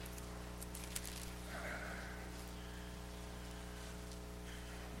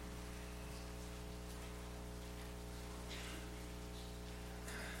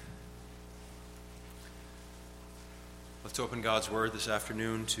Let's open God's Word this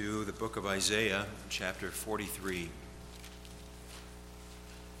afternoon to the book of Isaiah, chapter 43.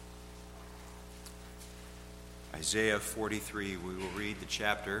 Isaiah 43, we will read the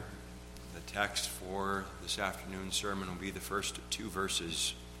chapter. The text for this afternoon's sermon will be the first two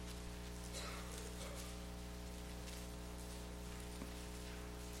verses.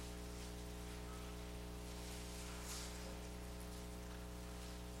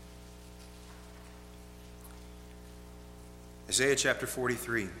 Isaiah chapter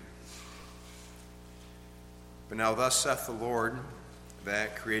 43. But now thus saith the Lord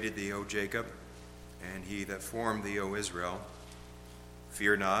that created thee, O Jacob, and he that formed thee, O Israel,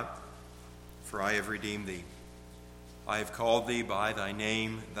 fear not, for I have redeemed thee. I have called thee by thy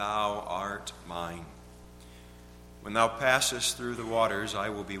name, thou art mine. When thou passest through the waters, I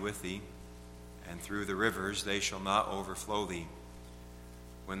will be with thee, and through the rivers they shall not overflow thee.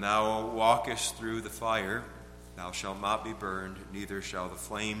 When thou walkest through the fire, thou shalt not be burned, neither shall the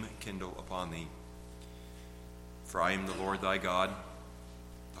flame kindle upon thee. For I am the Lord thy God,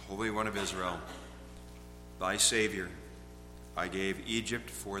 the Holy One of Israel, thy Savior. I gave Egypt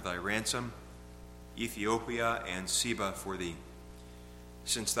for thy ransom, Ethiopia and Seba for thee,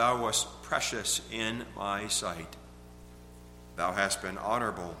 since thou wast precious in my sight. Thou hast been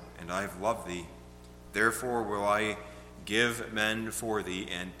honorable, and I have loved thee. Therefore will I give men for thee,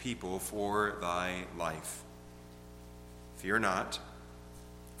 and people for thy life. Fear not,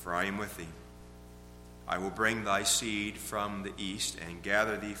 for I am with thee. I will bring thy seed from the east and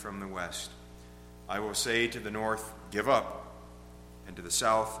gather thee from the west. I will say to the north, give up, and to the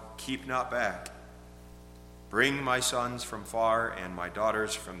south, keep not back. Bring my sons from far and my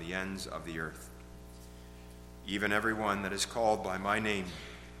daughters from the ends of the earth, even every one that is called by my name.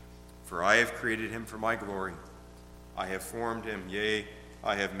 For I have created him for my glory. I have formed him, yea,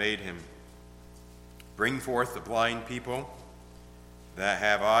 I have made him. Bring forth the blind people that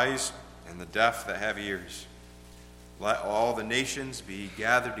have eyes, and the deaf that have ears. Let all the nations be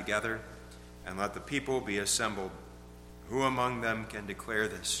gathered together, and let the people be assembled. Who among them can declare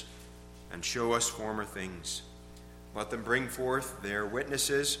this, and show us former things? Let them bring forth their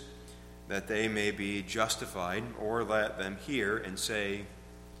witnesses, that they may be justified, or let them hear and say,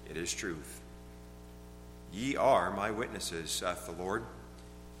 it is truth. Ye are my witnesses, saith the Lord,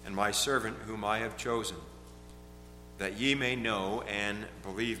 and my servant whom I have chosen, that ye may know and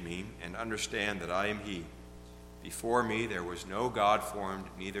believe me, and understand that I am he. Before me there was no God formed,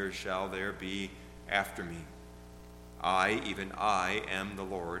 neither shall there be after me. I, even I, am the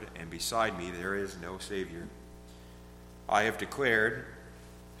Lord, and beside me there is no Savior. I have declared,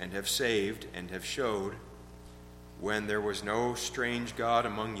 and have saved, and have showed, when there was no strange God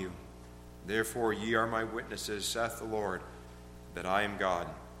among you. Therefore ye are my witnesses, saith the Lord, that I am God.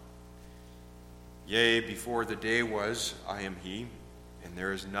 Yea, before the day was, I am he, and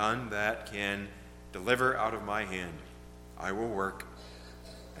there is none that can deliver out of my hand. I will work,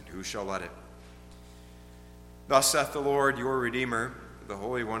 and who shall let it? Thus saith the Lord, your Redeemer, the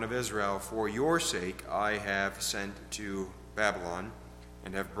Holy One of Israel, for your sake I have sent to Babylon,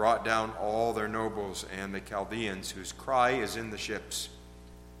 and have brought down all their nobles and the Chaldeans, whose cry is in the ships.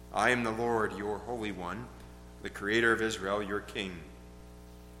 I am the Lord, your Holy One, the Creator of Israel, your King.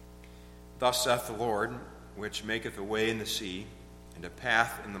 Thus saith the Lord, which maketh a way in the sea, and a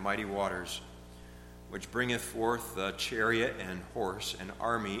path in the mighty waters, which bringeth forth the chariot and horse, and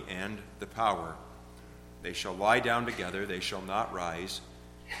army and the power. They shall lie down together, they shall not rise.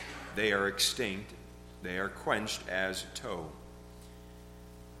 They are extinct, they are quenched as tow.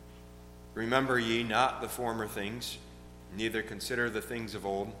 Remember ye not the former things, neither consider the things of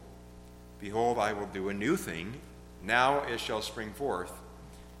old. Behold, I will do a new thing, now it shall spring forth.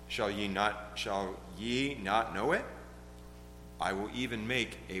 Shall ye not know it? I will even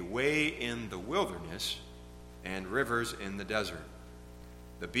make a way in the wilderness and rivers in the desert.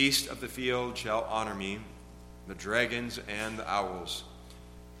 The beasts of the field shall honor me, the dragons and the owls,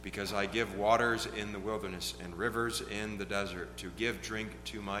 because I give waters in the wilderness and rivers in the desert to give drink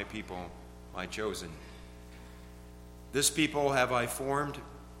to my people, my chosen. This people have I formed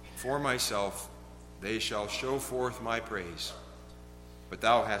for myself, they shall show forth my praise. But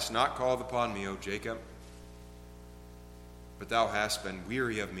thou hast not called upon me, O Jacob. But thou hast been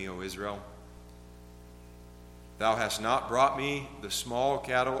weary of me, O Israel. Thou hast not brought me the small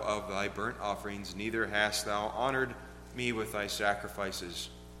cattle of thy burnt offerings, neither hast thou honored me with thy sacrifices.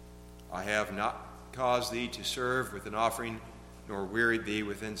 I have not caused thee to serve with an offering, nor wearied thee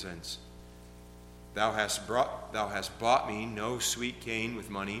with incense. Thou hast bought me no sweet cane with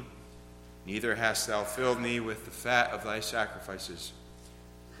money, neither hast thou filled me with the fat of thy sacrifices.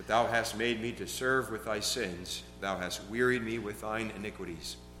 But thou hast made me to serve with thy sins. Thou hast wearied me with thine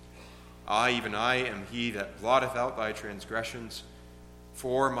iniquities. I, even I, am he that blotteth out thy transgressions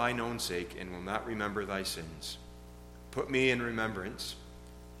for mine own sake, and will not remember thy sins. Put me in remembrance.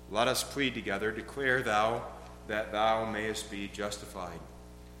 Let us plead together. Declare thou that thou mayest be justified.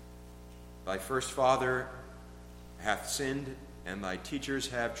 Thy first father hath sinned, and thy teachers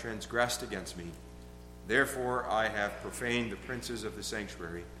have transgressed against me. Therefore I have profaned the princes of the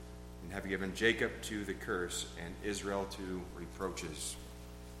sanctuary, and have given Jacob to the curse, and Israel to reproaches.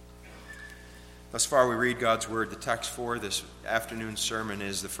 Thus far we read God's word. The text for this afternoon's sermon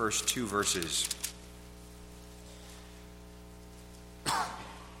is the first 2 verses.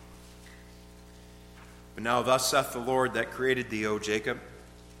 But now thus saith the Lord that created thee, O Jacob,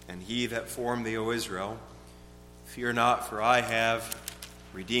 and he that formed thee, O Israel, fear not, for I have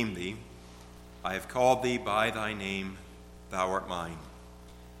redeemed thee. I have called thee by thy name, thou art mine.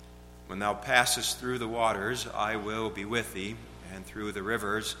 When thou passest through the waters, I will be with thee, and through the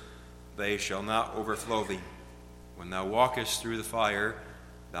rivers, they shall not overflow thee. When thou walkest through the fire,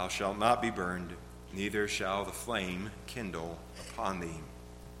 thou shalt not be burned, neither shall the flame kindle upon thee.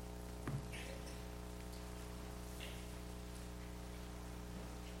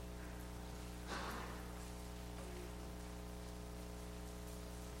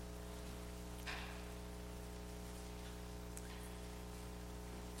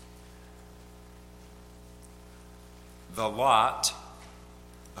 The lot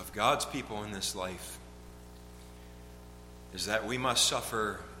of God's people in this life is that we must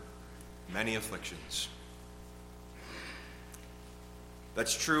suffer many afflictions.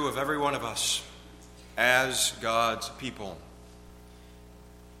 That's true of every one of us as God's people.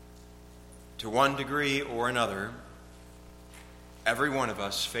 To one degree or another, every one of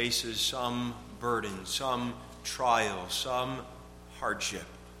us faces some burden, some trial, some hardship.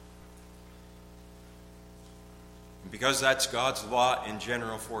 Because that's God's lot in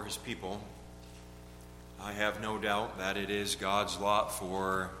general for his people, I have no doubt that it is God's lot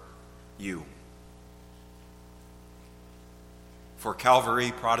for you. For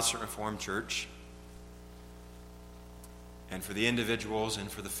Calvary Protestant Reformed Church, and for the individuals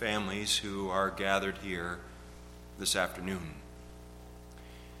and for the families who are gathered here this afternoon.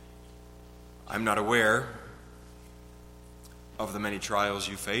 I'm not aware of the many trials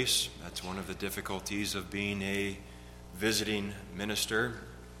you face. That's one of the difficulties of being a visiting minister.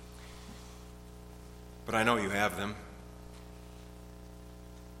 But I know you have them.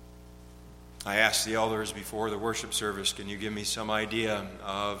 I asked the elders before the worship service, can you give me some idea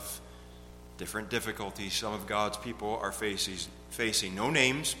of different difficulties some of God's people are facing? No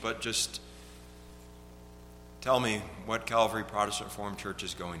names, but just tell me what Calvary Protestant Reformed Church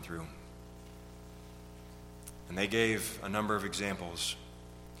is going through. And they gave a number of examples.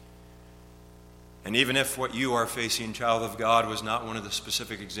 And even if what you are facing, child of God, was not one of the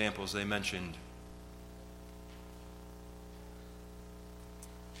specific examples they mentioned,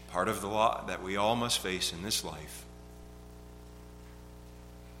 part of the lot that we all must face in this life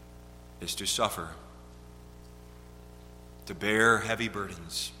is to suffer, to bear heavy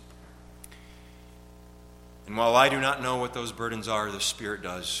burdens. And while I do not know what those burdens are, the Spirit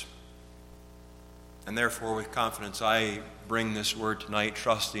does. And therefore, with confidence, I bring this word tonight,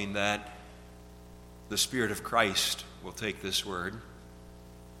 trusting that the Spirit of Christ will take this word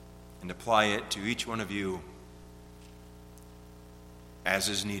and apply it to each one of you as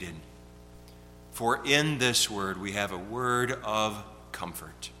is needed. For in this word we have a word of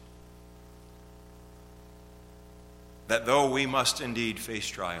comfort. That though we must indeed face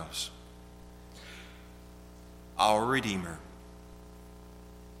trials, our Redeemer,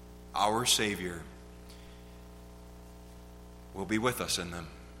 our Savior, will be with us in them.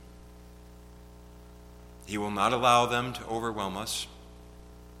 He will not allow them to overwhelm us,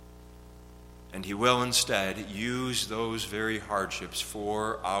 and he will instead use those very hardships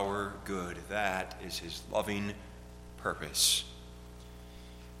for our good. That is his loving purpose.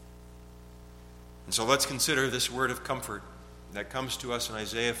 And so let's consider this word of comfort that comes to us in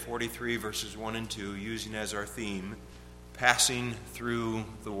Isaiah 43, verses 1 and 2, using as our theme, passing through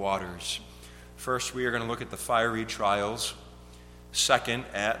the waters. First, we are going to look at the fiery trials. Second,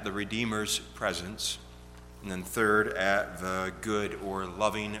 at the Redeemer's presence. And then third, at the good or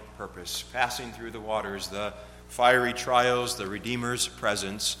loving purpose. Passing through the waters, the fiery trials, the Redeemer's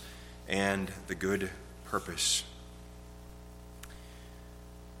presence, and the good purpose.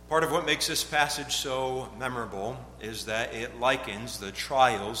 Part of what makes this passage so memorable is that it likens the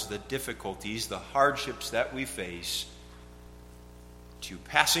trials, the difficulties, the hardships that we face to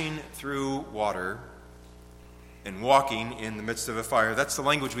passing through water and walking in the midst of a fire. That's the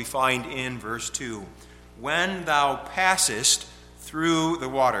language we find in verse 2. When thou passest through the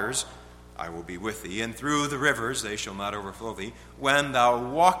waters, I will be with thee, and through the rivers, they shall not overflow thee. When thou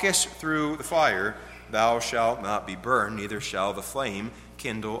walkest through the fire, thou shalt not be burned, neither shall the flame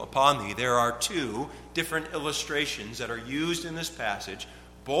kindle upon thee. There are two different illustrations that are used in this passage,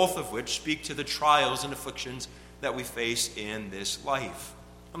 both of which speak to the trials and afflictions that we face in this life.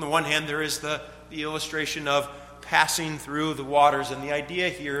 On the one hand, there is the illustration of passing through the waters, and the idea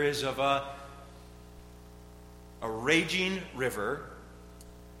here is of a raging river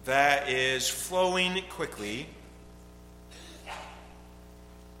that is flowing quickly,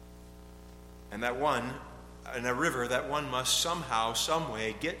 and a river that one must somehow, some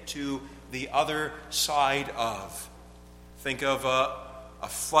way, get to the other side of. Think of a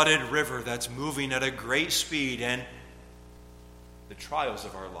flooded river that's moving at a great speed, and the trials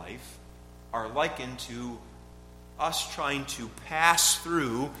of our life are likened to us trying to pass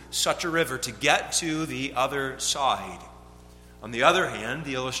through such a river to get to the other side. On the other hand,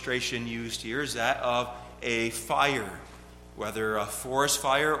 the illustration used here is that of a fire, whether a forest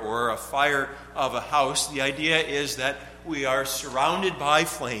fire or a fire of a house. The idea is that we are surrounded by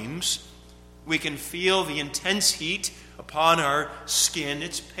flames. We can feel the intense heat upon our skin.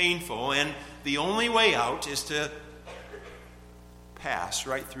 It's painful, and the only way out is to pass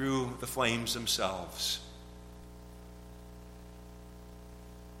right through the flames themselves.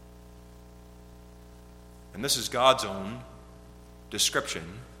 And this is God's own description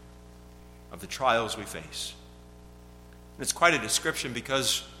of the trials we face. And it's quite a description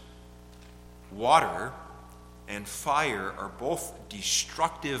because water and fire are both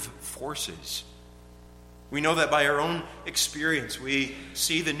destructive forces. We know that by our own experience. We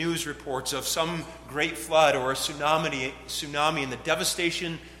see the news reports of some great flood or a tsunami and the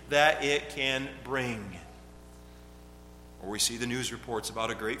devastation that it can bring. Or we see the news reports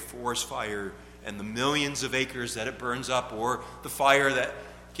about a great forest fire and the millions of acres that it burns up, or the fire that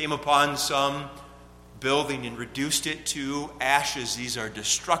came upon some building and reduced it to ashes. These are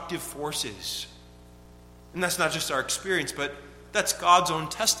destructive forces. And that's not just our experience, but that's God's own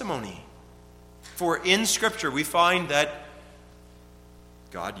testimony. For in Scripture we find that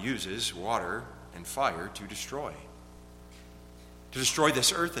God uses water and fire to destroy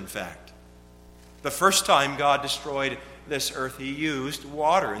this earth, in fact. The first time God destroyed this earth, he used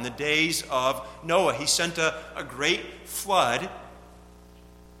water. In the days of Noah, he sent a great flood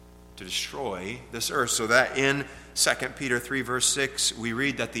to destroy this earth, so that in 2 Peter 3 verse 6 we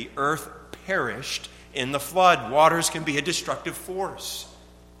read that the earth perished in the flood. Waters can be a destructive force.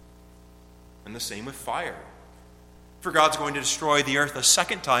 And the same with fire. For God's going to destroy the earth a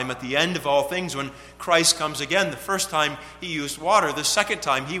second time at the end of all things when Christ comes again. The first time he used water. The second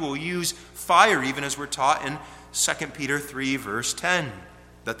time he will use fire, even as we're taught in 2 Peter 3 verse 10,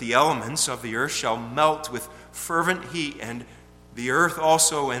 that the elements of the earth shall melt with fervent heat, and the earth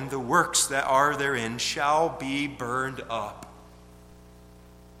also and the works that are therein shall be burned up.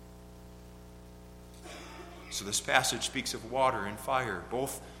 So this passage speaks of water and fire,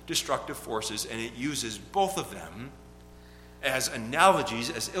 both destructive forces, and it uses both of them as analogies,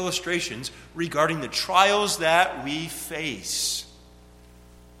 as illustrations regarding the trials that we face.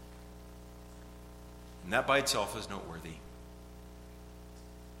 And that by itself is noteworthy.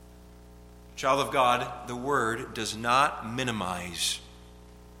 Child of God, the Word does not minimize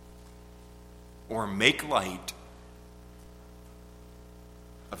or make light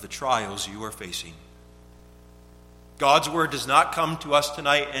of the trials you are facing. God's Word does not come to us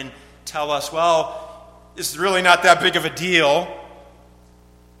tonight and tell us, well, this is really not that big of a deal.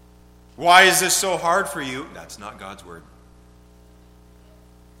 Why is this so hard for you? That's not God's Word.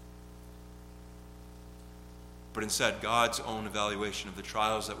 But instead, God's own evaluation of the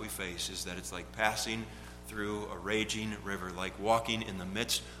trials that we face is that it's like passing through a raging river, like walking in the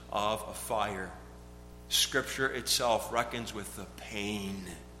midst of a fire. Scripture itself reckons with the pain,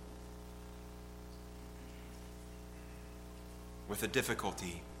 with the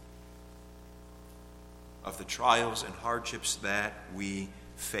difficulty of the trials and hardships that we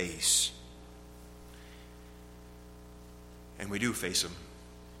face. And we do face them.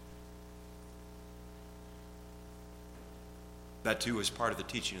 That too is part of the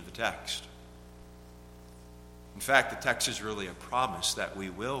teaching of the text. In fact, the text is really a promise that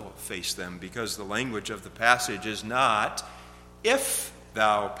we will face them, because the language of the passage is not, if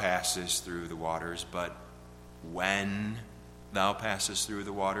thou passest through the waters, but when thou passest through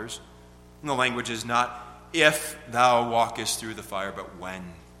the waters. And the language is not, if thou walkest through the fire, but when.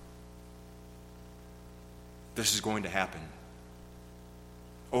 This is going to happen.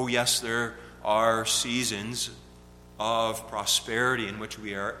 Oh yes, there are seasons of prosperity in which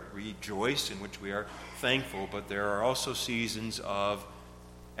we are rejoiced, in which we are thankful, but there are also seasons of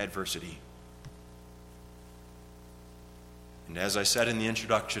adversity. And as I said in the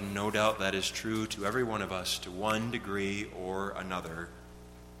introduction, no doubt that is true to every one of us to one degree or another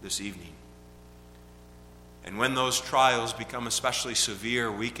this evening. And when those trials become especially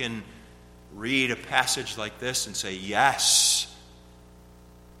severe, we can read a passage like this and say, yes,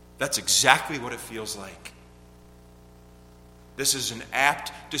 that's exactly what it feels like. This is an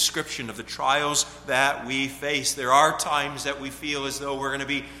apt description of the trials that we face. There are times that we feel as though we're going to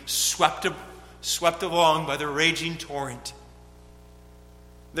be swept along by the raging torrent.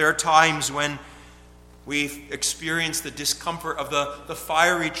 There are times when we experience the discomfort of the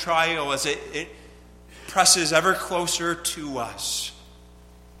fiery trial as it presses ever closer to us.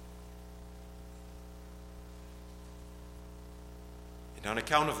 And on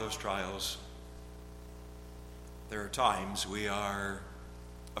account of those trials, there are times we are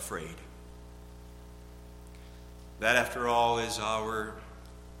afraid. That, after all, is our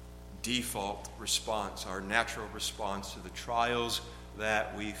default response, our natural response to the trials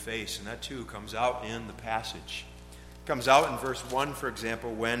that we face. And that too comes out in the passage. It comes out in verse 1, for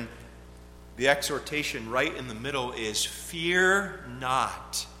example, when the exhortation right in the middle is fear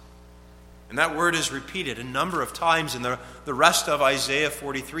not. And that word is repeated a number of times in the rest of Isaiah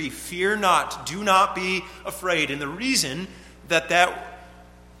 43. Fear not, do not be afraid. And the reason that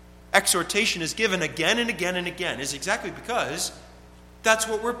exhortation is given again and again and again is exactly because that's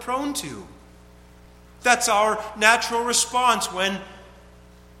what we're prone to. That's our natural response when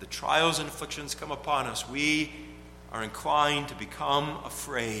the trials and afflictions come upon us. We are inclined to become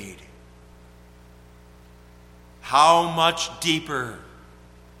afraid. How much deeper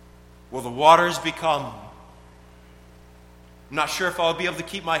will the waters become? I'm not sure if I'll be able to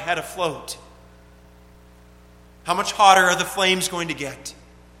keep my head afloat. How much hotter are the flames going to get?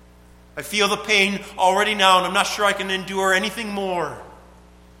 I feel the pain already now, and I'm not sure I can endure anything more.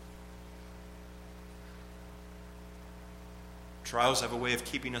 Trials have a way of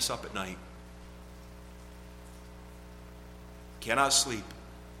keeping us up at night. Cannot sleep.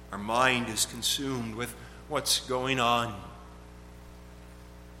 Our mind is consumed with what's going on.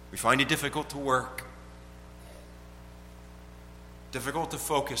 We find it difficult to work, difficult to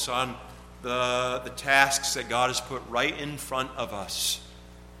focus on the tasks that God has put right in front of us.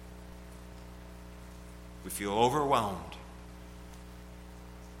 We feel overwhelmed.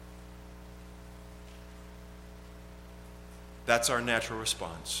 That's our natural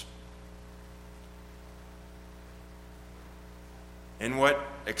response. And what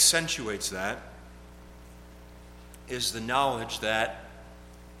accentuates that is the knowledge that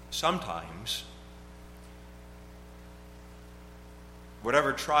sometimes,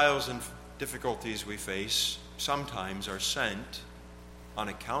 whatever trials and difficulties we face, sometimes are sent on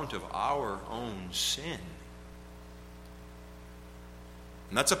account of our own sin.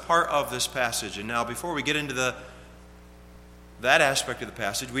 And that's a part of this passage. And now, before we get into that aspect of the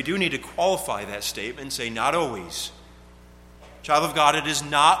passage, we do need to qualify that statement and say, not always. Child of God, it is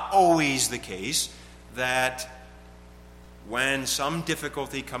not always the case that when some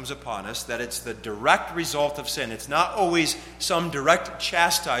difficulty comes upon us, that it's the direct result of sin. It's not always some direct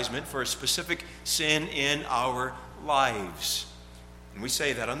chastisement for a specific sin in our lives. And we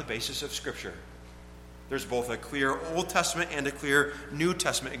say that on the basis of Scripture. There's both a clear Old Testament and a clear New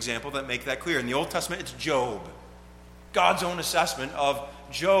Testament example that make that clear. In the Old Testament, it's Job. God's own assessment of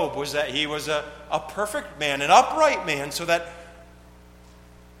Job was that he was a perfect man, an upright man, so that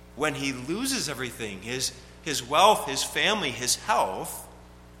when he loses everything, his wealth, his family, his health,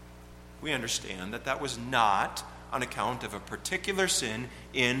 we understand that that was not on account of a particular sin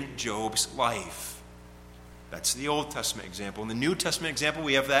in Job's life. That's the Old Testament example. In the New Testament example,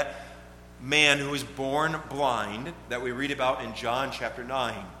 we have that man who was born blind that we read about in John chapter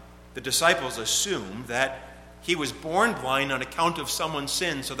 9. The disciples assumed that he was born blind on account of someone's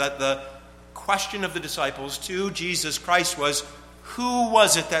sin, so that the question of the disciples to Jesus Christ was, who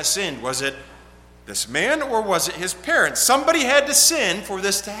was it that sinned? Was it this man or was it his parents? Somebody had to sin for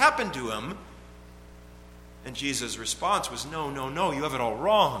this to happen to him. And Jesus' response was, no, you have it all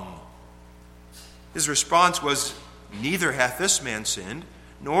wrong. His response was, neither hath this man sinned,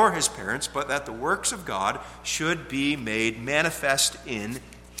 nor his parents, but that the works of God should be made manifest in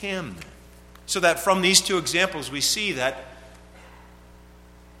him. So that from these two examples we see that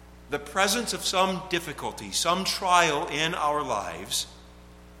the presence of some difficulty, some trial in our lives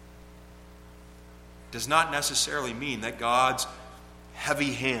does not necessarily mean that God's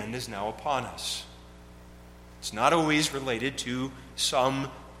heavy hand is now upon us. It's not always related to some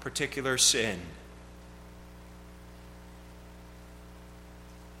particular sin.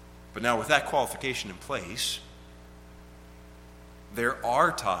 But now with that qualification in place, there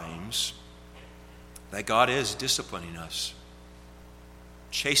are times that God is disciplining us,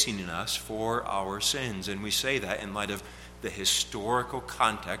 chastening us for our sins. And we say that in light of the historical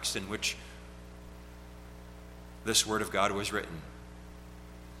context in which this word of God was written.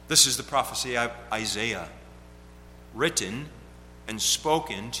 This is the prophecy of Isaiah, written and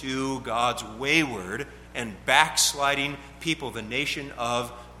spoken to God's wayward and backsliding people, the nation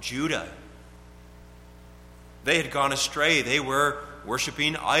of Judah. They had gone astray. They were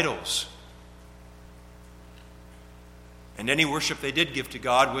worshiping idols. And any worship they did give to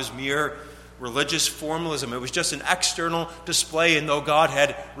God was mere religious formalism. It was just an external display, and though God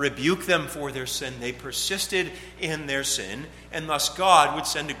had rebuked them for their sin, they persisted in their sin, and thus God would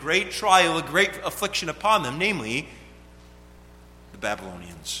send a great trial, a great affliction upon them, namely the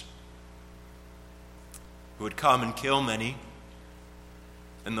Babylonians, who would come and kill many,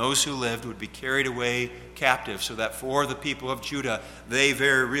 and those who lived would be carried away captive, so that for the people of Judah, they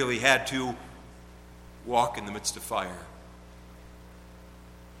very really had to walk in the midst of fire.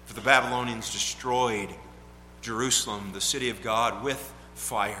 For the Babylonians destroyed Jerusalem, the city of God, with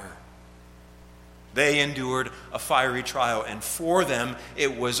fire. They endured a fiery trial, and for them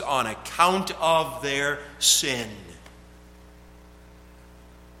it was on account of their sin.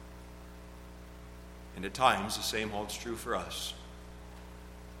 And at times the same holds true for us.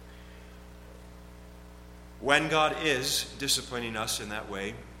 When God is disciplining us in that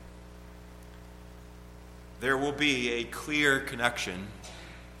way, there will be a clear connection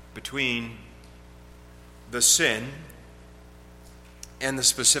between the sin and the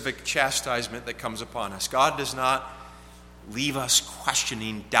specific chastisement that comes upon us. God does not leave us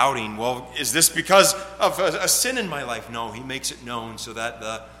questioning, doubting, well, is this because of a sin in my life? No, he makes it known so that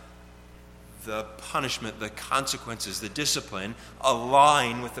the punishment, the consequences, the discipline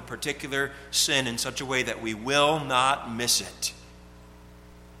align with the particular sin in such a way that we will not miss it.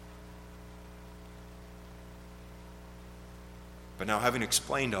 But now, having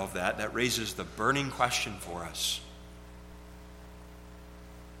explained all of that, that raises the burning question for us.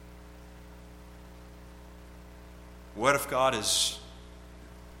 What if God is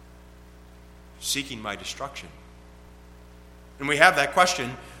seeking my destruction? And we have that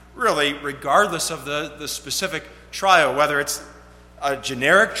question really regardless of the specific trial, whether it's a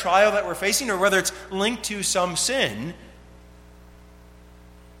generic trial that we're facing or whether it's linked to some sin.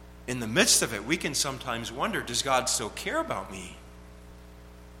 In the midst of it, we can sometimes wonder, does God still care about me?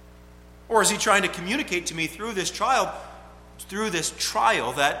 Or is he trying to communicate to me through this trial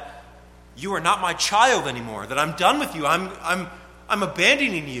that you are not my child anymore, that I'm done with you, I'm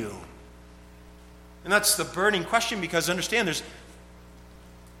abandoning you? And that's the burning question, because understand,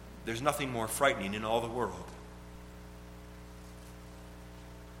 there's nothing more frightening in all the world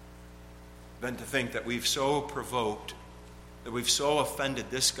than to think that we've so provoked, that we've so offended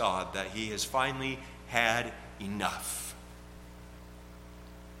this God that he has finally had enough.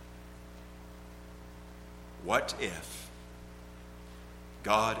 What if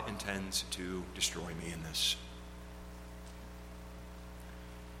God intends to destroy me in this?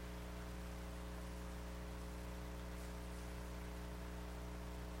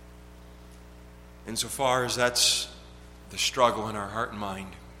 Insofar as that's the struggle in our heart and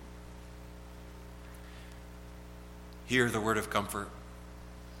mind, hear the word of comfort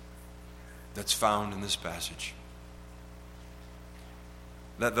that's found in this passage.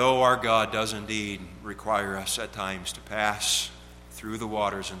 That though our God does indeed require us at times to pass through the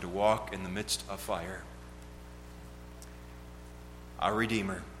waters and to walk in the midst of fire, our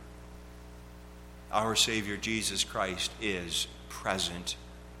Redeemer, our Savior Jesus Christ, is present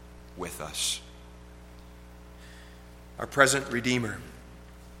with us. Our present Redeemer.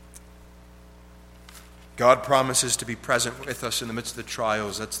 God promises to be present with us in the midst of the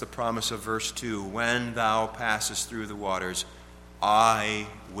trials. That's the promise of verse 2. When thou passest through the waters, I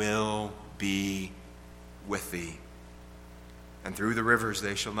will be with thee. And through the rivers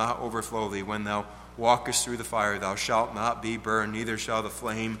they shall not overflow thee. When thou walkest through the fire, thou shalt not be burned, neither shall the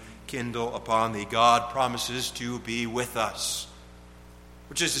flame kindle upon thee. God promises to be with us.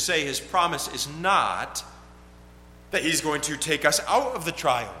 Which is to say, his promise is not that he's going to take us out of the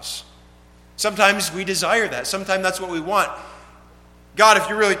trials. Sometimes we desire that. Sometimes that's what we want. God, if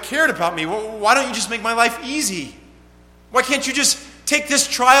you really cared about me, why don't you just make my life easy? Why can't you just take this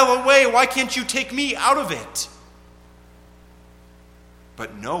trial away? Why can't you take me out of it?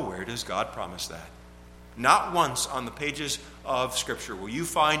 But nowhere does God promise that. Not once on the pages of Scripture will you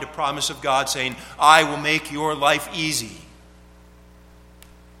find a promise of God saying, I will make your life easy.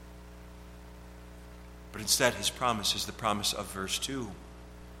 But instead, his promise is the promise of verse 2.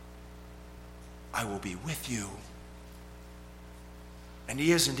 I will be with you. And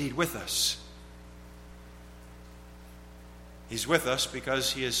he is indeed with us. He's with us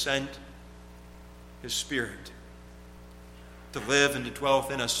because he has sent his Spirit to live and to dwell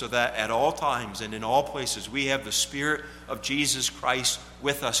within us, so that at all times and in all places we have the Spirit of Jesus Christ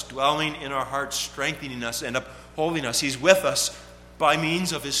with us, dwelling in our hearts, strengthening us and upholding us. He's with us by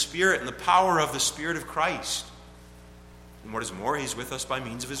means of his Spirit and the power of the Spirit of Christ. And what is more, he's with us by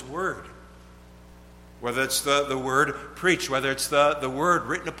means of his word. Whether it's the word preached, whether it's the word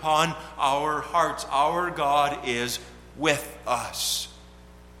written upon our hearts, our God is with us.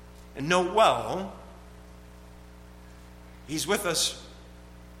 And note well, he's with us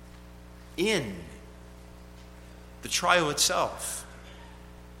in the trial itself.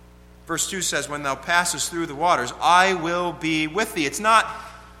 Verse 2 says, when thou passest through the waters, I will be with thee. It's not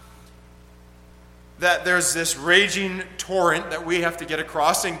that there's this raging torrent that we have to get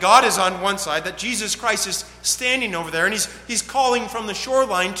across, and God is on one side, that Jesus Christ is standing over there, and he's calling from the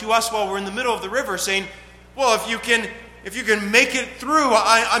shoreline to us while we're in the middle of the river, saying, well, if you can make it through,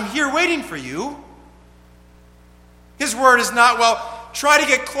 I'm here waiting for you. His word is not, well, try to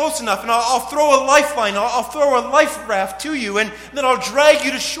get close enough, and I'll throw a lifeline, I'll throw a life raft to you, and then I'll drag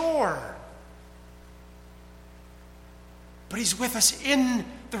you to shore. But he's with us in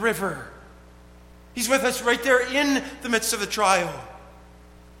the river. He's with us right there in the midst of the trial.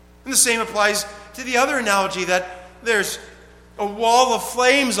 And the same applies to the other analogy, that there's a wall of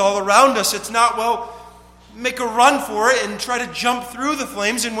flames all around us. It's not, well, make a run for it and try to jump through the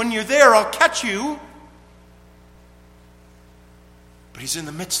flames, and when you're there, I'll catch you. But he's in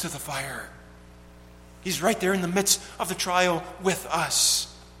the midst of the fire. He's right there in the midst of the trial with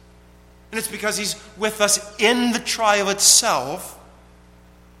us. And it's because he's with us in the trial itself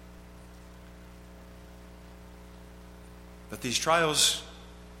that these trials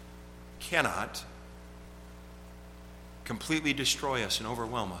cannot completely destroy us and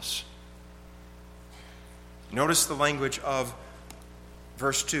overwhelm us. Notice the language of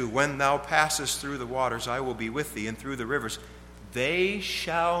verse 2. When thou passest through the waters, I will be with thee, and through the rivers, they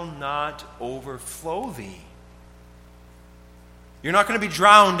shall not overflow thee. You're not going to be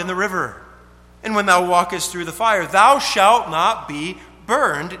drowned in the river. And when thou walkest through the fire, thou shalt not be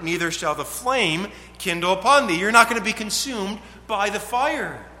burned, neither shall the flame kindle upon thee. You're not going to be consumed by the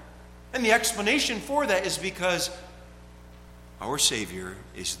fire. And the explanation for that is because our Savior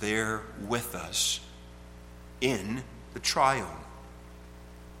is there with us in the trial.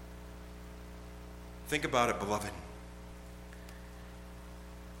 Think about it, beloved.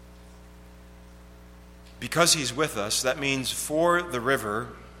 Because he's with us, that means for the river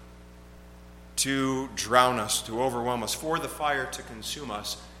to drown us, to overwhelm us, for the fire to consume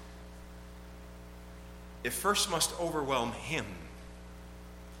us, it first must overwhelm him.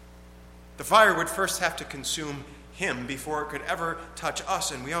 The fire would first have to consume him before it could ever touch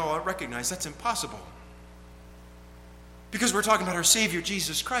us, and we all recognize that's impossible. Because we're talking about our Savior,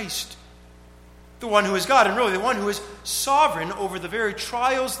 Jesus Christ, the one who is God, and really the one who is sovereign over the very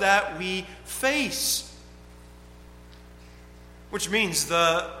trials that we face. Which means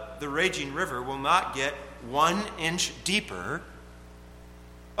the raging river will not get 1 inch deeper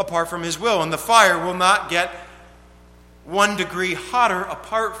apart from his will, and the fire will not get 1 degree hotter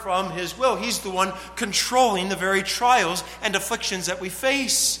apart from his will. He's the one controlling the very trials and afflictions that we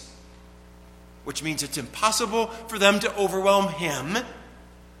face, which means it's impossible for them to overwhelm him,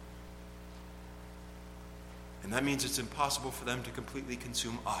 and that means it's impossible for them to completely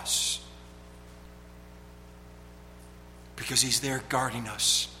consume us, because he's there guarding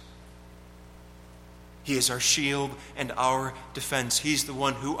us. He is our shield and our defense. He's the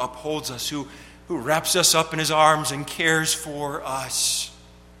one who upholds us, who wraps us up in his arms and cares for us.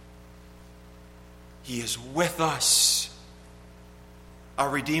 He is with us. Our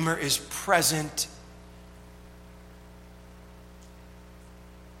Redeemer is present.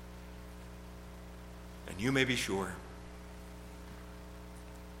 And you may be sure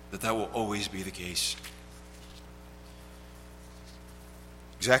that will always be the case.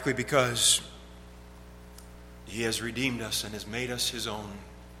 Exactly because he has redeemed us and has made us his own.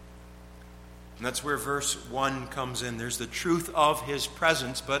 And that's where verse 1 comes in. There's the truth of his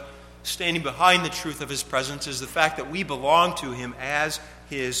presence, but standing behind the truth of his presence is the fact that we belong to him as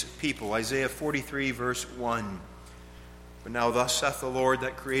his people. Isaiah 43, verse 1. But now thus saith the Lord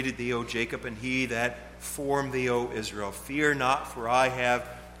that created thee, O Jacob, and he that formed thee, O Israel. Fear not, for I have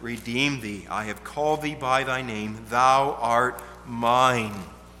redeemed thee. I have called thee by thy name. Thou art mine.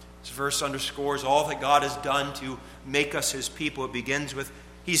 This verse underscores all that God has done to make us his people. It begins with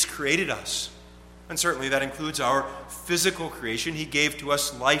he's created us. And certainly that includes our physical creation. He gave to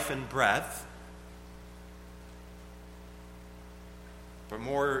us life and breath. But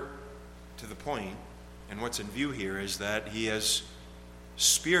more to the point, and what's in view here, is that he has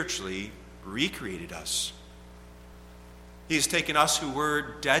spiritually recreated us. He has taken us who were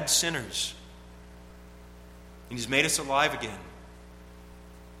dead sinners, and he's made us alive again.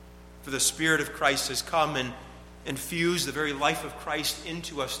 For the Spirit of Christ has come and infused the very life of Christ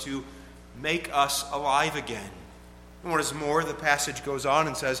into us to make us alive again. And what is more, the passage goes on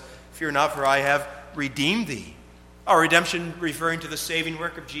and says, "Fear not, for I have redeemed thee." Our redemption referring to the saving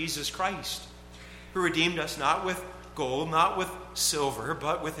work of Jesus Christ, who redeemed us not with gold, not with silver,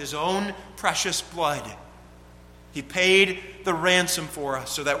 but with his own precious blood. He paid the ransom for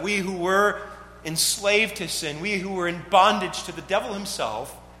us so that we who were enslaved to sin, we who were in bondage to the devil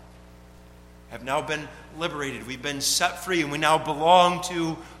himself, have now been liberated. We've been set free, and we now belong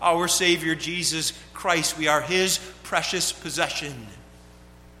to our Savior Jesus Christ. We are his precious possession.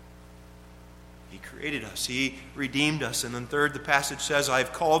 He created us. He redeemed us. And then third, the passage says, "I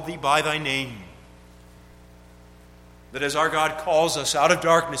have called thee by thy name." That as our God calls us out of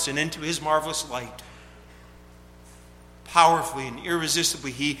darkness and into his marvelous light, powerfully and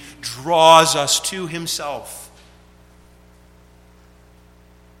irresistibly, he draws us to himself.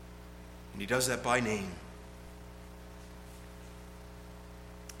 And he does that by name,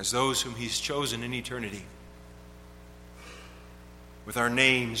 as those whom he's chosen in eternity, with our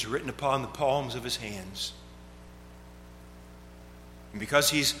names written upon the palms of his hands. And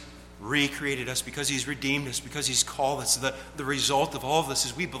because he's recreated us, because he's redeemed us, because he's called us, the result of all of this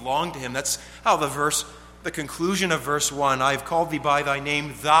is we belong to him. That's how the conclusion of verse 1, "I have called thee by thy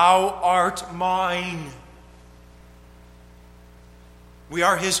name, thou art mine." We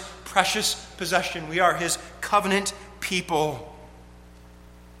are his precious possession. We are his covenant people.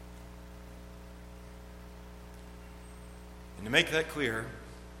 And to make that clear,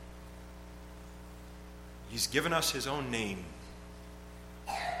 he's given us his own name.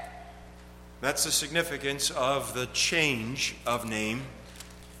 That's the significance of the change of name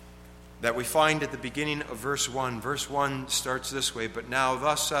that we find at the beginning of verse 1. Verse 1 starts this way, "But now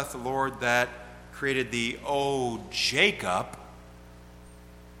thus saith the Lord that created thee, O Jacob,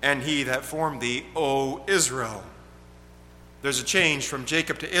 and he that formed thee, O Israel." There's a change from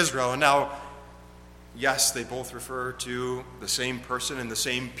Jacob to Israel, and now, yes, they both refer to the same person and the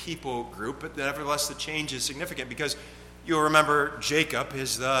same people group, but nevertheless the change is significant because you'll remember Jacob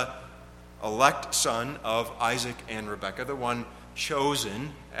is the elect son of Isaac and Rebekah, the one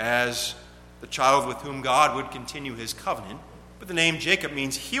chosen as the child with whom God would continue his covenant. But the name Jacob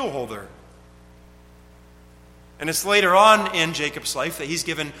means heel holder. And it's later on in Jacob's life that he's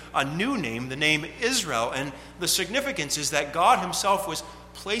given a new name, the name Israel. And the significance is that God himself was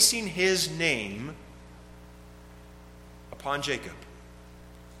placing his name upon Jacob.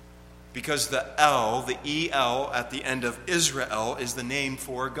 Because the L, the E-L at the end of Israel is the name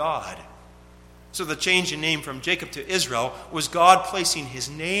for God. So the change in name from Jacob to Israel was God placing his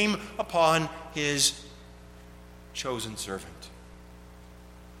name upon his chosen servant.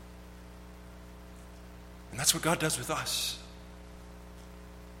 And that's what God does with us.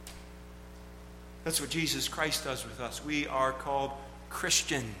 That's what Jesus Christ does with us. We are called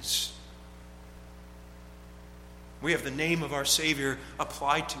Christians. We have the name of our Savior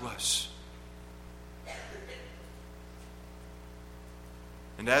applied to us.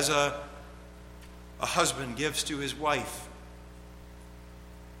 And as a husband gives to his wife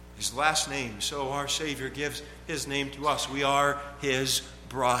his last name, so our Savior gives his name to us. We are his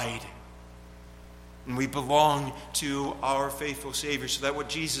bride. And we belong to our faithful Savior, so that what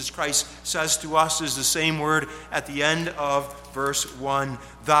Jesus Christ says to us is the same word at the end of verse 1,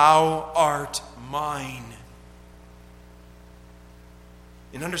 "Thou art mine."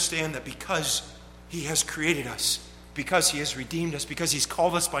 And understand that because he has created us, because he has redeemed us, because he's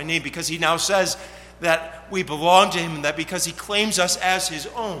called us by name, because he now says that we belong to him, and that because he claims us as his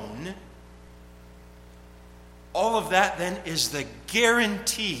own, all of that then is the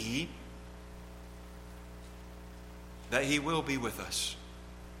guarantee that he will be with us.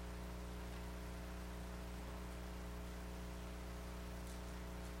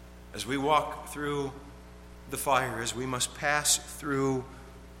 As we walk through the fire, as we must pass through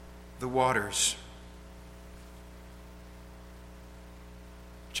the waters.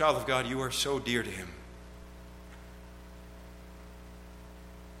 Child of God, you are so dear to him.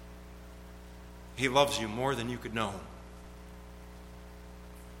 He loves you more than you could know.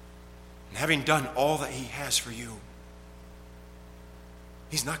 And having done all that he has for you,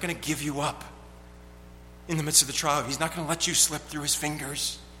 he's not going to give you up in the midst of the trial. He's not going to let you slip through his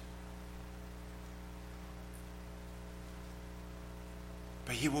fingers.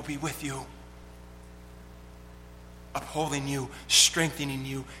 But he will be with you. upholding you, strengthening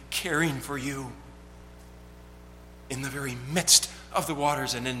you, caring for you in the very midst of the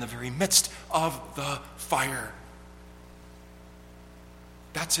waters and in the very midst of the fire.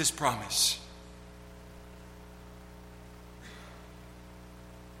 That's his promise.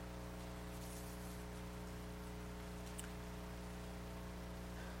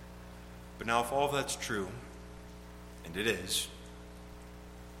 But now if all that's true, and it is,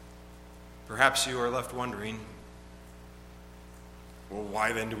 perhaps you are left wondering, well,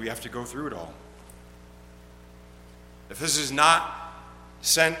 why then do we have to go through it all? If this is not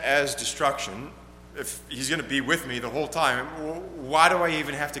sent as destruction, if he's going to be with me the whole time, why do I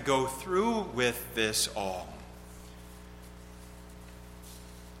even have to go through with this all?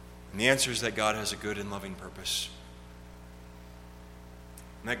 And the answer is that God has a good and loving purpose.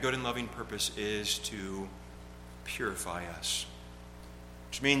 And that good and loving purpose is to purify us.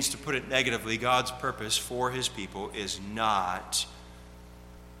 Which means, to put it negatively, God's purpose for his people is not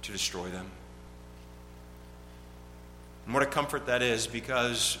to destroy them. And what a comfort that is,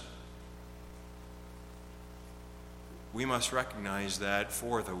 because we must recognize that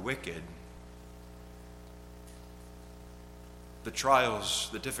for the wicked, the trials,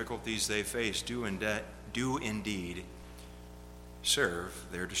 the difficulties they face do indeed serve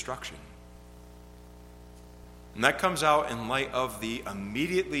their destruction. And that comes out in light of the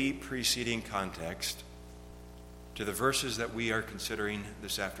immediately preceding context to the verses that we are considering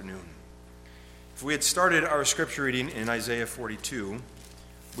this afternoon. If we had started our scripture reading in Isaiah 42,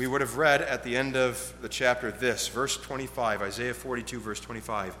 we would have read at the end of the chapter this, verse 25, Isaiah 42, verse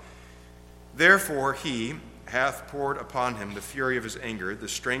 25. Therefore he hath poured upon him the fury of his anger, the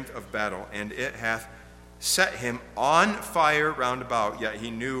strength of battle, and it hath set him on fire round about, yet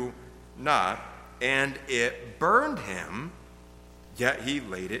he knew not, and it burned him, yet he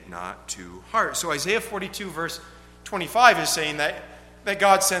laid it not to heart. So Isaiah 42, verse 25 is saying that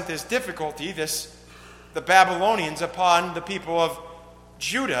God sent this difficulty, the Babylonians, upon the people of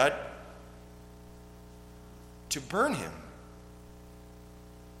Judah to burn him.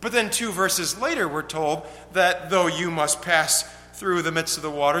 But then 2 verses later we're told that though you must pass through the midst of the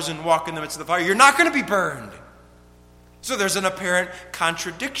waters and walk in the midst of the fire, you're not going to be burned. So there's an apparent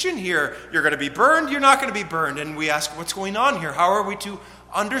contradiction here. You're going to be burned, you're not going to be burned. And we ask, what's going on here? How are we to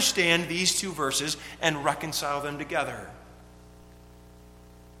understand these 2 verses and reconcile them together?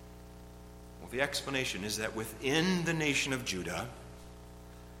 Well, the explanation is that within the nation of Judah,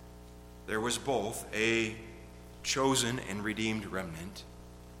 there was both a chosen and redeemed remnant,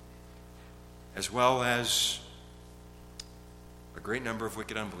 as well as a great number of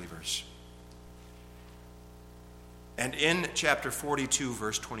wicked unbelievers. And in chapter 42,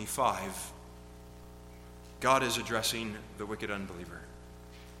 verse 25, God is addressing the wicked unbeliever.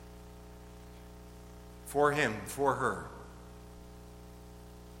 For him, for her,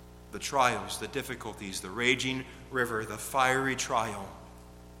 the trials, the difficulties, the raging river, the fiery trial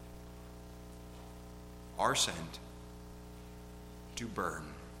are sent to burn.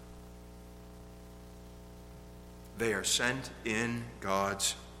 They are sent in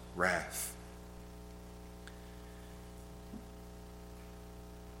God's wrath.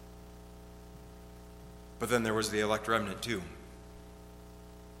 But then there was the elect remnant too.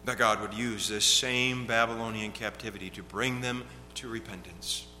 That God would use this same Babylonian captivity to bring them to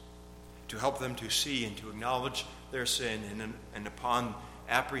repentance, to help them to see and to acknowledge their sin, and upon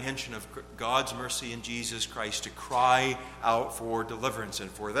apprehension of God's mercy in Jesus Christ, to cry out for deliverance. And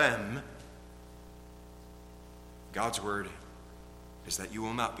for them, God's word is that you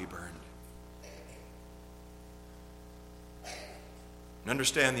will not be burned. And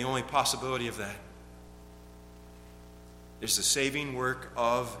understand the only possibility of that is the saving work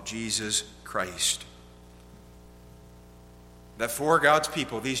of Jesus Christ. That for God's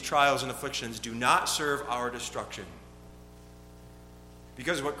people, these trials and afflictions do not serve our destruction.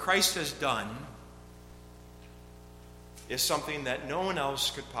 Because what Christ has done is something that no one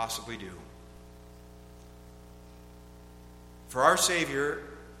else could possibly do. For our Savior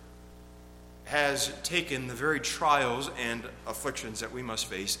has taken the very trials and afflictions that we must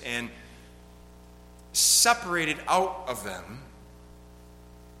face and separated out of them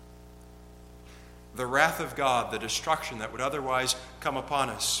the wrath of God, the destruction that would otherwise come upon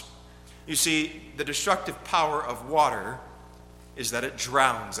us. You see, the destructive power of water is that it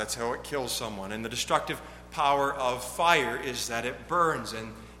drowns. That's how it kills someone. And the destructive power of fire is that it burns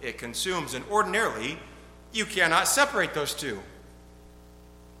and it consumes. And ordinarily, you cannot separate those two.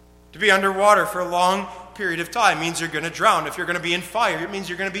 To be underwater for a long period of time means you're going to drown. If you're going to be in fire, it means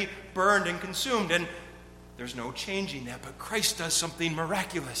you're going to be burned and consumed. And there's no changing that. But Christ does something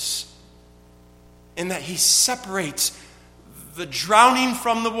miraculous. in that he separates the drowning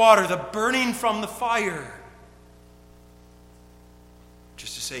from the water, the burning from the fire.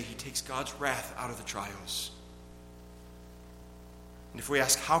 Just to say, he takes God's wrath out of the trials. And if we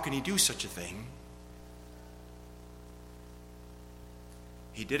ask, how can he do such a thing?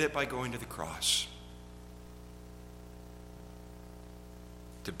 He did it by going to the cross.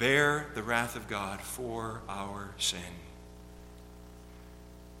 To bear the wrath of God for our sin.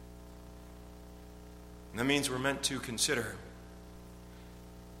 And that means we're meant to consider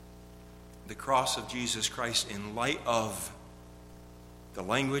the cross of Jesus Christ in light of the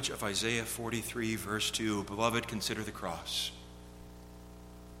language of Isaiah 43, verse 2. Beloved, consider the cross.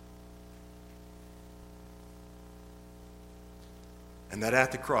 And that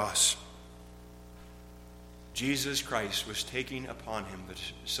at the cross, Jesus Christ was taking upon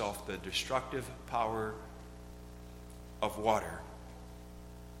himself the destructive power of water,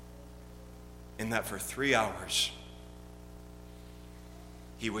 in that for 3 hours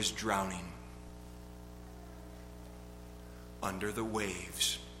he was drowning under the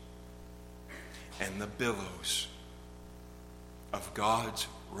waves and the billows of God's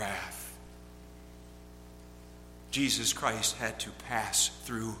wrath. Jesus Christ had to pass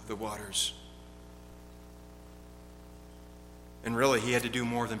through the waters. And really, he had to do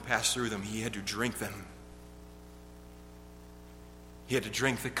more than pass through them. He had to drink them. He had to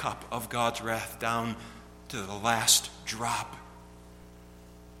drink the cup of God's wrath down to the last drop.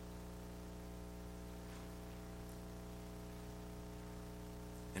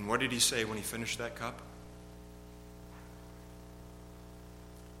 And what did he say when he finished that cup?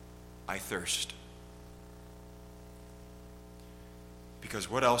 I thirst. Because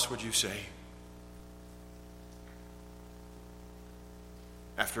what else would you say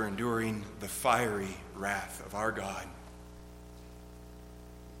after enduring the fiery wrath of our God?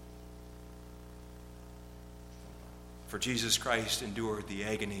 For Jesus Christ endured the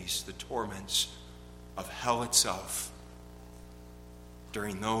agonies, the torments of hell itself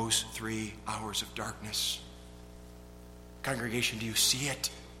during those 3 hours of darkness. Congregation, do you see it?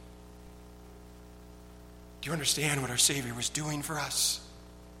 Do you understand what our Savior was doing for us?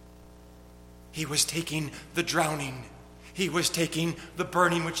 He was taking the drowning. He was taking the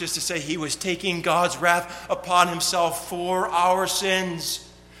burning, which is to say, he was taking God's wrath upon himself for our sins,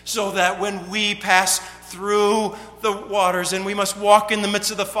 so that when we pass through the waters and we must walk in the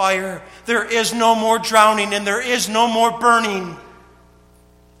midst of the fire, there is no more drowning and there is no more burning.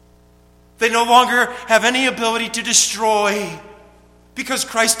 They no longer have any ability to destroy, because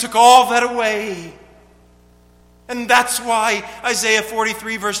Christ took all that away. And that's why Isaiah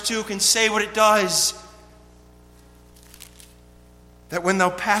 43 verse 2 can say what it does. That when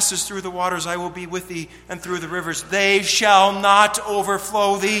thou passest through the waters, I will be with thee, and through the rivers, they shall not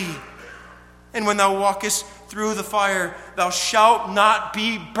overflow thee. And when thou walkest through the fire, thou shalt not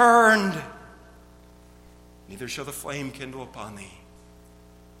be burned, neither shall the flame kindle upon thee.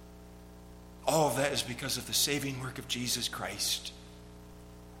 All of that is because of the saving work of Jesus Christ.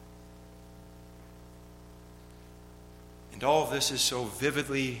 And all of this is so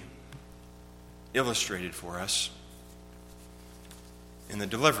vividly illustrated for us in the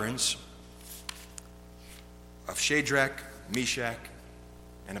deliverance of Shadrach, Meshach,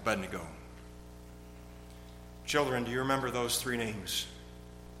 and Abednego. Children, do you remember those 3 names?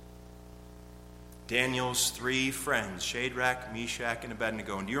 Daniel's 3 friends, Shadrach, Meshach, and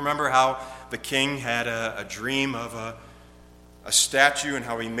Abednego. And do you remember how the king had a dream of a statue, and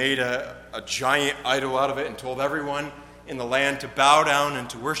how he made a giant idol out of it and told everyone in the land to bow down and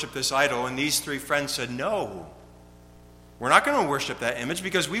to worship this idol? And these 3 friends said, no, we're not going to worship that image,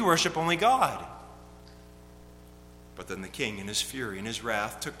 because we worship only God. But then the king, in his fury, in his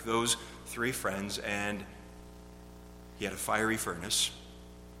wrath, took those 3 friends, and he had a fiery furnace.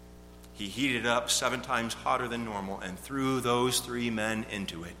 He heated it up 7 times hotter than normal and threw those 3 men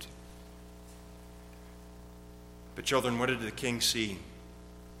into it. But children, what did the king see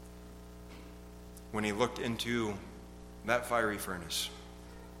when he looked into that fiery furnace?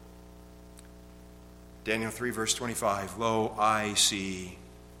 Daniel 3 verse 25, lo, I see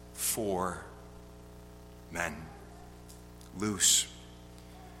 4 men, loose,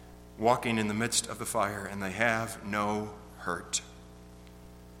 walking in the midst of the fire, and they have no hurt.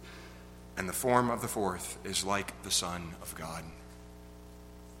 And the form of the 4th is like the Son of God.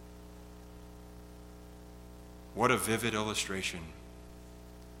 What a vivid illustration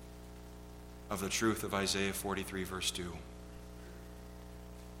of the truth of Isaiah 43 verse 2.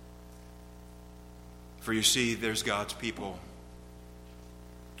 For you see, there's God's people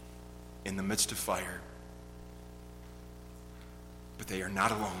in the midst of fire, but they are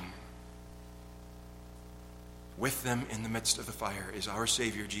not alone. with them in the midst of the fire is our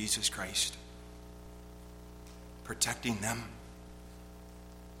Savior, Jesus Christ, protecting them,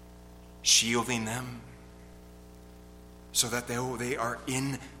 shielding them, so that though they are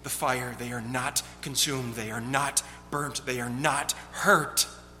in the fire, they are not consumed, they are not burnt, they are not hurt.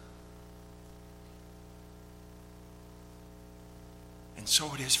 And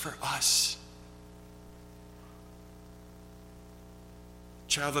so it is for us.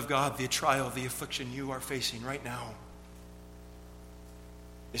 Child of God, the trial, the affliction you are facing right now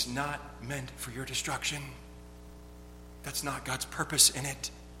is not meant for your destruction. That's not God's purpose in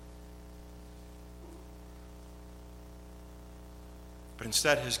it. But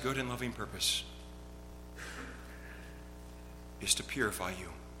instead, his good and loving purpose is to purify you.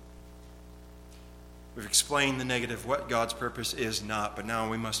 We've explained the negative, what God's purpose is not, but now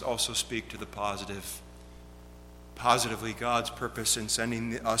we must also speak to the positive. Positively, God's purpose in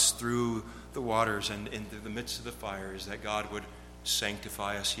sending us through the waters and into the midst of the fire is that God would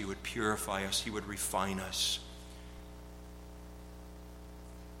sanctify us, he would purify us, he would refine us.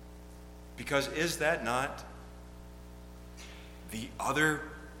 Because is that not the other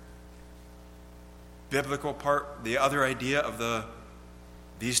biblical part, the other idea of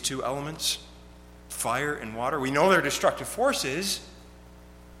these two elements, fire and water? We know they're destructive forces,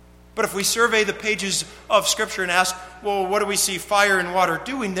 but if we survey the pages of Scripture and ask, well, what do we see fire and water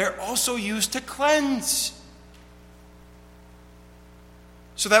doing? They're also used to cleanse.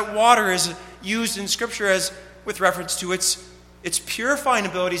 So that water is used in Scripture as with reference to its purifying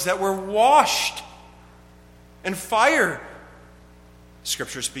abilities, that we're washed. And fire,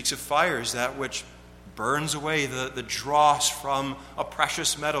 Scripture speaks of fire as that which burns away the dross from a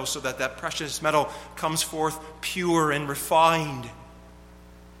precious metal so that that precious metal comes forth pure and refined.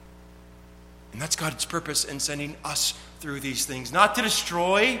 And that's God's purpose in sending us through these things. Not to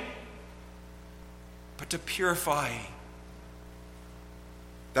destroy, but to purify.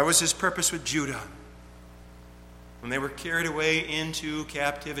 That was his purpose with Judah. When they were carried away into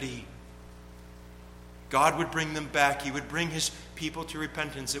captivity, God would bring them back. He would bring his people to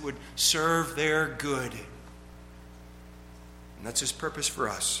repentance. It would serve their good. And that's his purpose for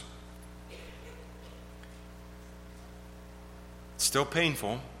us. It's still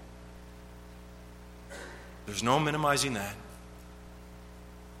painful. There's no minimizing that.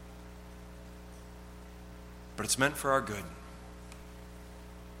 But it's meant for our good.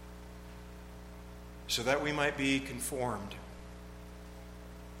 So that we might be conformed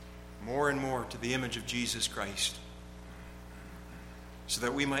more and more to the image of Jesus Christ. So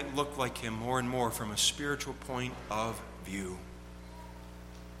that we might look like him more and more from a spiritual point of view.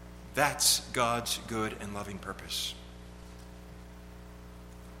 That's God's good and loving purpose.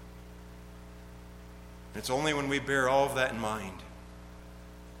 It's only when we bear all of that in mind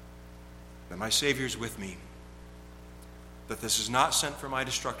that my Savior's with me, that this is not sent for my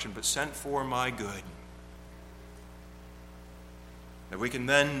destruction, but sent for my good, that we can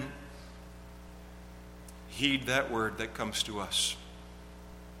then heed that word that comes to us.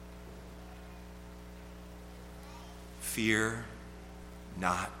 Fear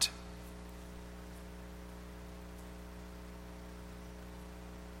not.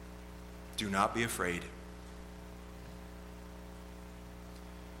 Do not be afraid.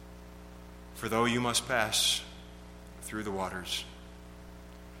 For though you must pass through the waters,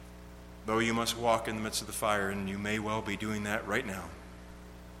 though you must walk in the midst of the fire, and you may well be doing that right now,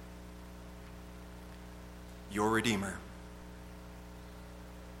 your Redeemer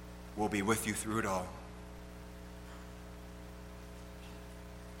will be with you through it all.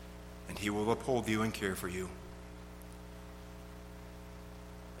 And he will uphold you and care for you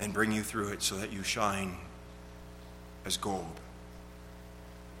and bring you through it so that you shine as gold.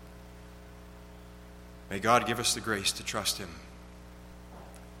 May God give us the grace to trust him.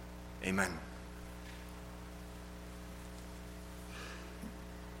 Amen.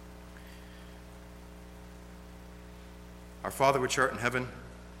 Our Father which art in heaven,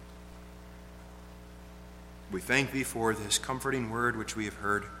 we thank thee for this comforting word which we have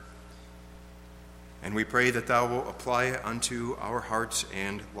heard, and we pray that thou wilt apply it unto our hearts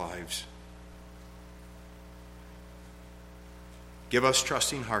and lives. Give us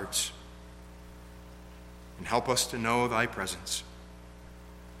trusting hearts, and help us to know thy presence.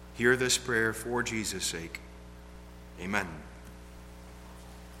 Hear this prayer for Jesus' sake. Amen.